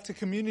goes back to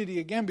community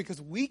again because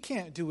we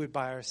can't do it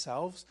by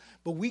ourselves,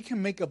 but we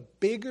can make a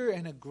bigger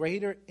and a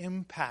greater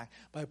impact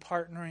by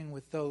partnering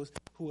with those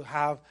who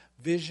have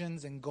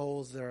visions and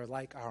goals that are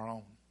like our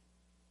own.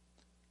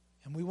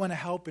 And we want to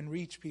help and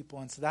reach people,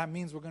 and so that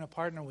means we're going to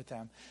partner with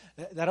them.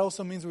 That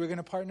also means we're going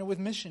to partner with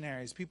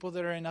missionaries, people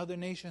that are in other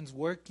nations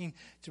working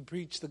to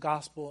preach the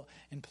gospel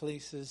in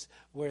places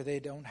where they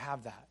don't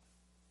have that.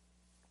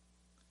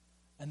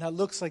 And that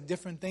looks like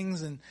different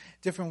things in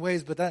different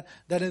ways, but that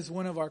is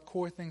one of our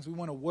core things. We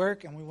want to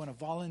work and we want to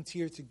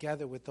volunteer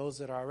together with those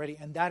that are already,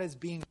 and that is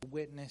being a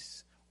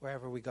witness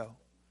wherever we go,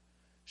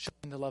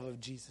 showing the love of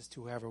Jesus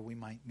to whoever we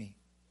might meet.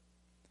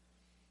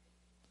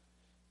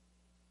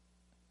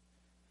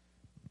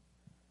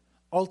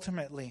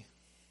 Ultimately,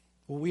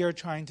 what we are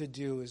trying to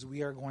do is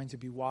we are going to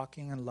be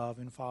walking in love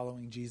and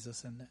following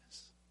Jesus in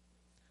this.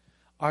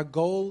 Our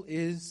goal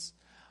is,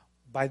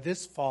 by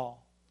this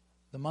fall,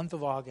 the month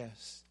of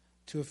August,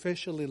 to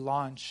officially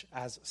launch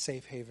as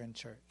Safe Haven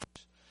Church.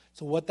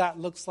 So what that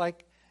looks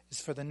like is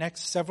for the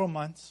next several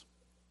months,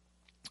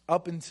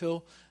 up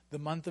until the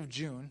month of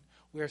June,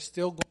 we are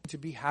still going to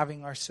be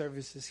having our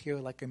services here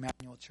like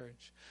Emmanuel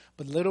Church.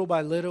 But little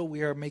by little,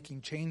 we are making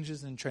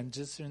changes and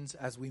transitions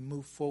as we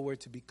move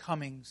forward to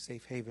becoming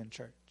Safe Haven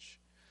Church.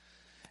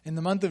 In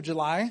the month of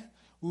July,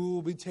 we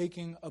will be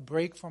taking a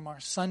break from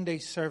our Sunday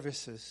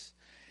services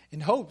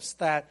in hopes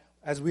that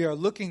as we are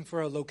looking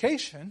for a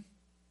location,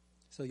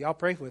 so y'all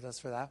pray with us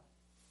for that.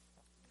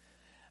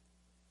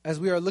 As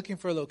we are looking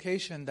for a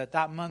location,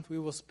 that month we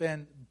will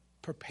spend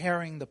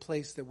preparing the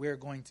place that we're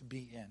going to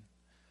be in.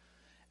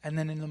 And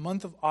then in the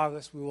month of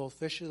August, we will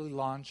officially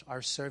launch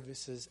our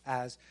services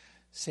as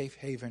Safe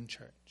Haven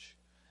Church.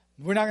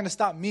 We're not going to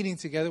stop meeting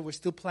together. We're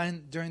still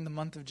planning during the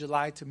month of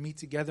July to meet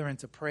together and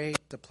to pray,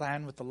 to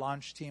plan with the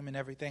launch team and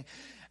everything.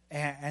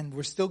 And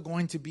we're still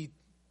going to be,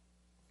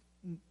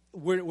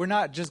 we're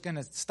not just going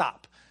to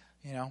stop,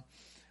 you know.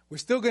 We're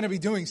still going to be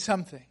doing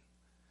something.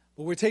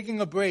 But we're taking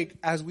a break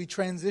as we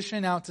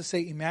transition out to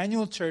say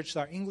Emmanuel Church.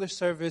 Our English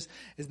service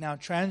is now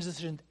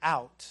transitioned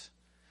out.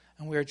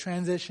 And we are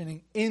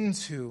transitioning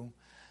into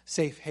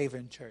Safe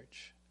Haven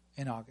Church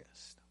in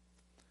August.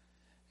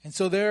 And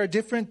so there are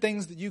different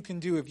things that you can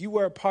do. If you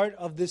are a part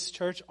of this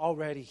church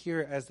already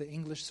here as the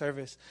English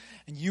service,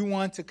 and you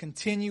want to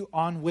continue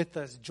on with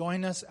us,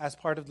 join us as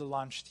part of the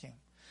launch team.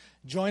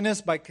 Join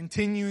us by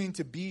continuing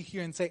to be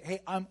here and say, hey,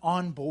 I'm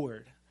on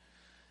board.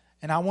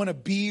 And I want to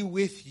be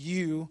with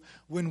you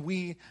when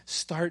we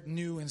start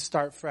new and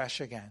start fresh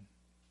again.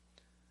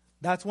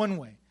 That's one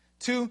way.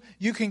 2,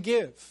 you can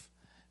give.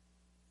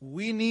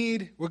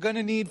 we're going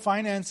to need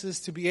finances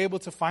to be able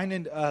to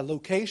find a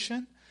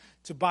location,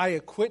 to buy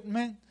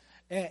equipment,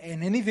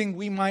 and anything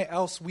we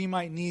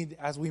might need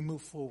as we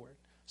move forward.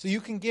 So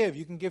you can give.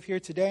 You can give here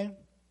today.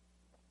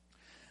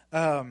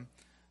 You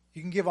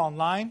can give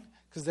online,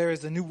 because there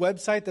is a new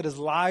website that is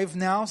live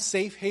now,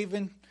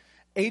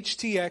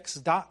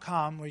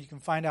 safehavenhtx.com, where you can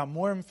find out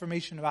more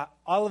information about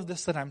all of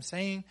this that I'm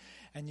saying,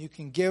 and you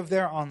can give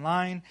there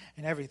online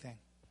and everything.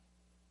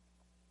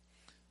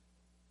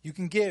 You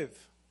can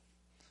give.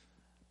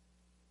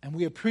 And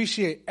we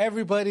appreciate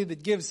everybody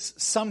that gives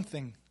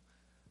something,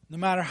 no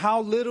matter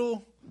how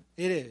little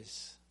it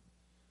is.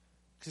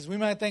 Because we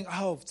might think,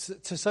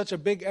 to such a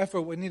big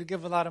effort, we need to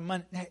give a lot of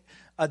money. Hey,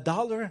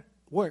 $1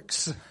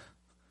 works.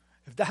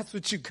 If that's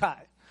what you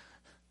got,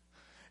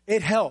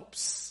 it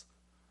helps.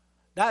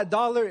 That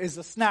 $1 is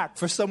a snack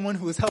for someone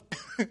who is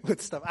helping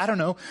with stuff. I don't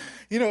know.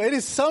 It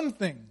is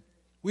something.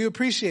 We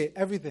appreciate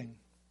everything.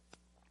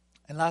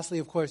 And lastly,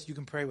 of course, you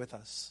can pray with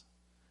us.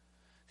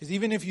 Because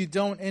even if you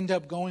don't end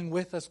up going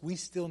with us, we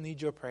still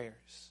need your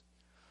prayers.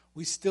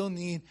 We still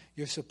need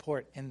your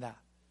support in that.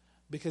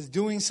 Because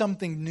doing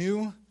something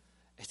new,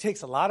 it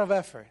takes a lot of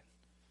effort,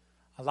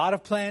 a lot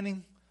of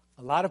planning,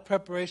 a lot of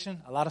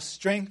preparation, a lot of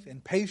strength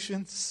and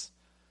patience.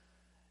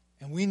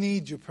 And we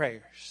need your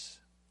prayers.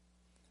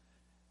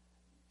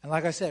 And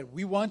like I said,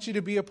 we want you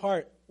to be a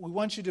part. We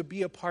want you to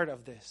be a part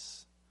of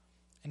this.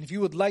 And if you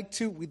would like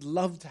to, we'd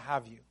love to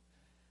have you.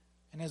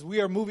 And as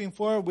we are moving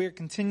forward, we are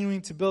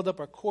continuing to build up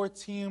our core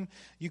team.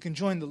 You can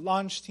join the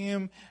launch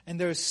team. And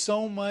there's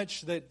so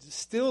much that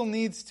still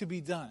needs to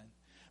be done.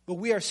 But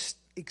we are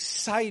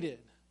excited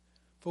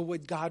for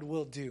what God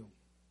will do.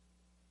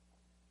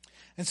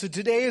 And so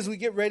today, as we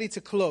get ready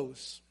to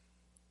close,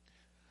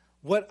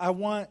 what I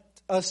want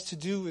us to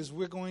do is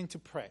we're going to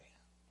pray.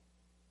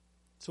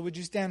 So would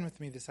you stand with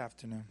me this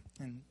afternoon?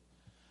 And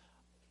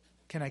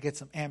can I get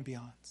some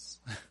ambiance?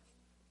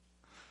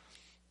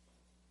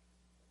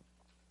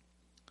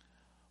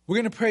 We're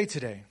going to pray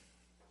today.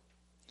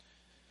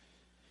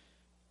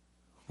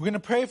 We're going to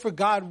pray for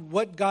God,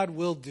 what God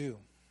will do.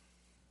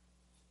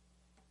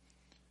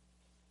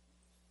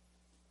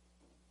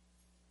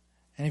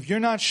 And if you're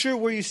not sure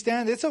where you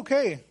stand, it's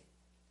okay.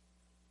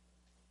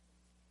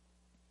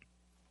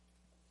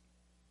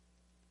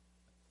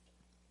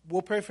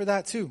 We'll pray for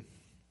that too.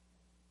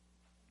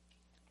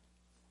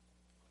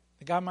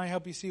 That God might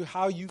help you see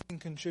how you can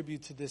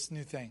contribute to this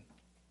new thing.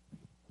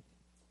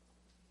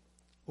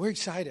 We're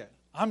excited.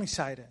 I'm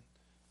excited.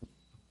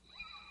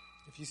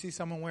 If you see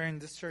someone wearing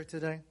this shirt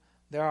today,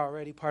 they're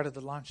already part of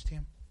the launch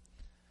team.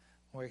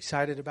 We're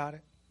excited about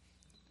it.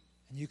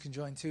 And you can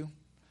join too.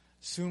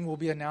 Soon we'll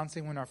be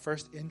announcing when our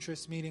first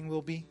interest meeting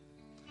will be.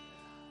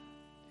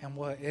 And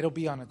it'll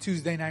be on a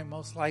Tuesday night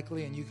most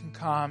likely. And you can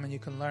come and you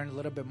can learn a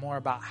little bit more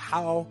about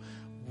how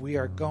we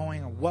are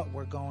going and what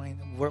we're going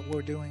and what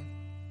we're doing.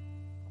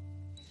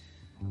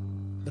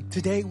 But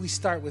today we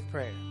start with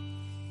prayer.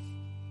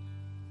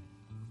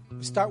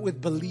 We start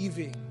with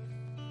believing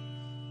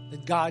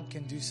that God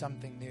can do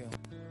something new.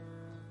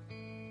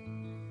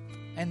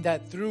 And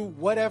that through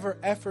whatever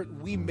effort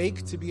we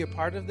make to be a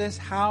part of this,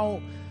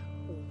 however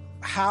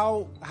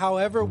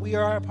we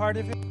are a part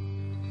of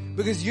it,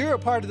 because you're a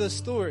part of the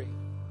story.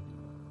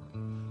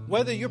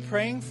 Whether you're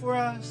praying for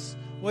us,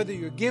 whether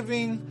you're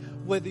giving,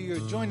 whether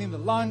you're joining the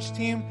launch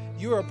team,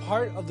 you're a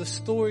part of the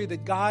story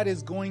that God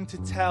is going to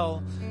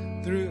tell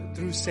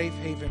through Safe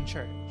Haven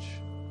Church.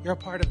 You're a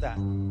part of that.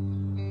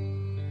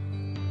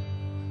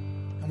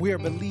 And we are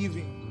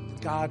believing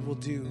that God will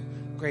do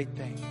great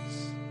things.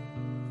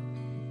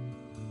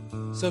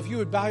 So if you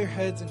would bow your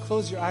heads and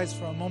close your eyes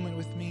for a moment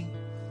with me,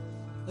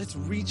 let's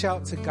reach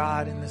out to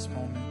God in this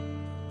moment.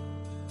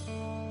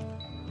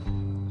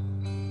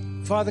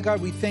 Father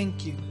God, we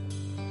thank you.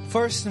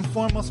 First and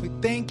foremost, we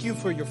thank you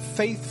for your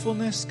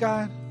faithfulness,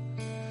 God,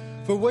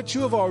 for what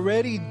you have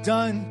already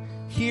done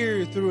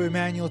here through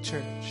Emmanuel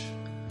Church,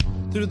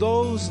 through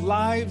those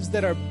lives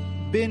that are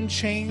been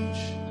changed,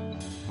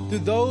 through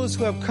those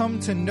who have come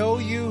to know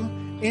you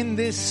in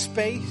this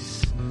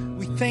space.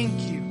 We thank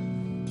you.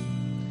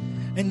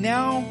 And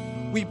now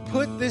we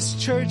put this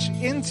church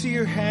into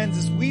your hands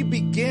as we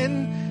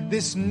begin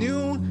this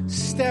new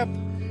step,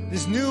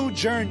 this new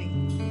journey,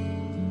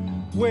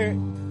 where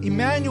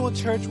Emmanuel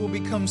Church will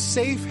become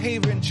Safe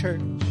Haven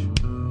Church.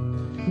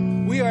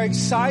 We are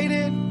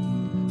excited,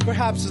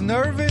 perhaps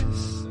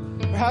nervous,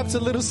 perhaps a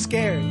little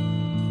scared,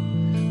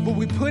 but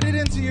we put it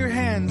into your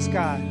hands,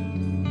 God,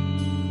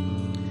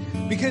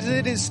 because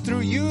it is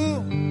through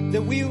you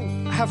that we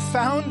have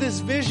found this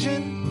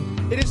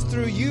vision. It is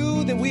through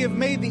you that we have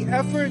made the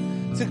effort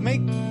to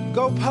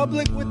go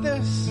public with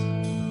this.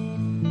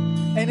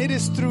 And it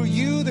is through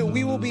you that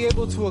we will be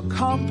able to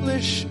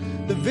accomplish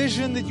the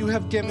vision that you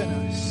have given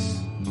us.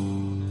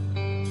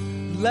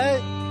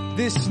 Let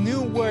this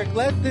new work,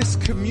 let this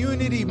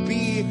community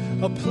be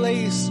a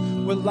place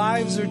where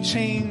lives are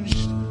changed,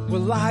 where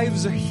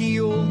lives are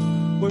healed,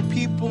 where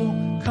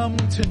people come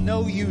to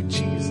know you,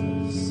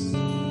 Jesus.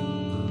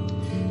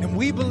 And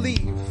we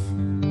believe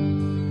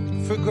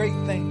for great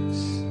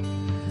things.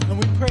 And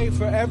we pray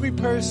for every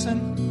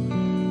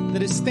person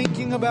that is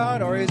thinking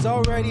about or is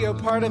already a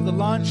part of the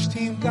launch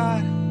team,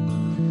 God,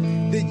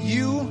 that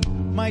you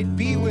might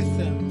be with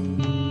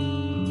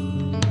them.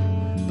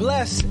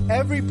 Bless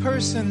every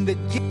person that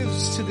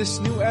gives to this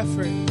new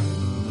effort,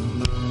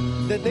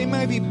 that they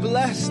might be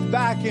blessed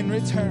back in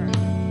return.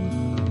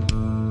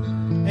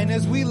 And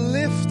as we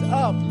lift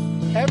up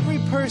every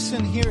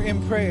person here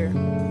in prayer,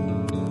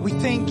 we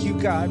thank you,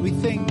 God. We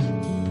thank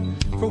you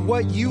for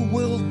what you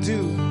will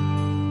do.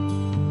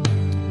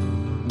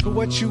 For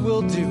what you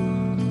will do.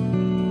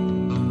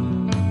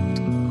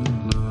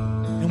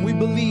 And we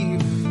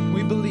believe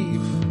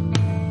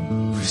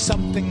for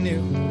something new.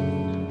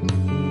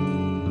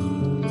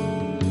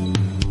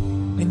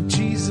 In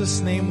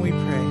Jesus' name we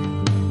pray.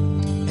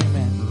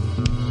 Amen.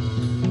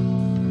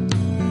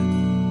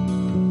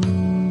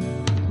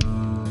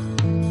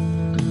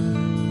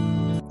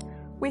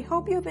 We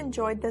hope you've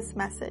enjoyed this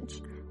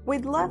message.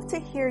 We'd love to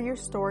hear your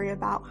story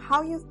about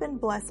how you've been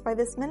blessed by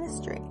this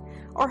ministry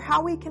or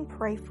how we can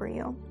pray for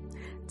you.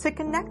 To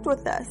connect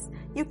with us,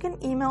 you can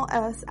email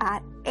us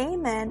at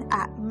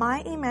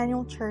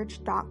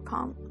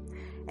amen@myemmanuelchurch.com.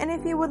 And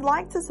if you would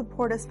like to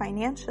support us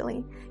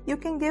financially, you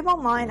can give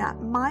online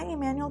at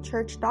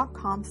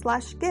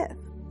myemmanuelchurch.com/give.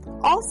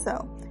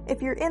 Also,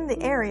 if you're in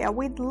the area,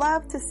 we'd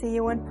love to see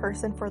you in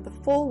person for the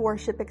full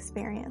worship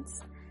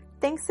experience.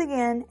 Thanks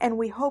again, and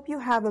we hope you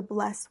have a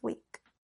blessed week.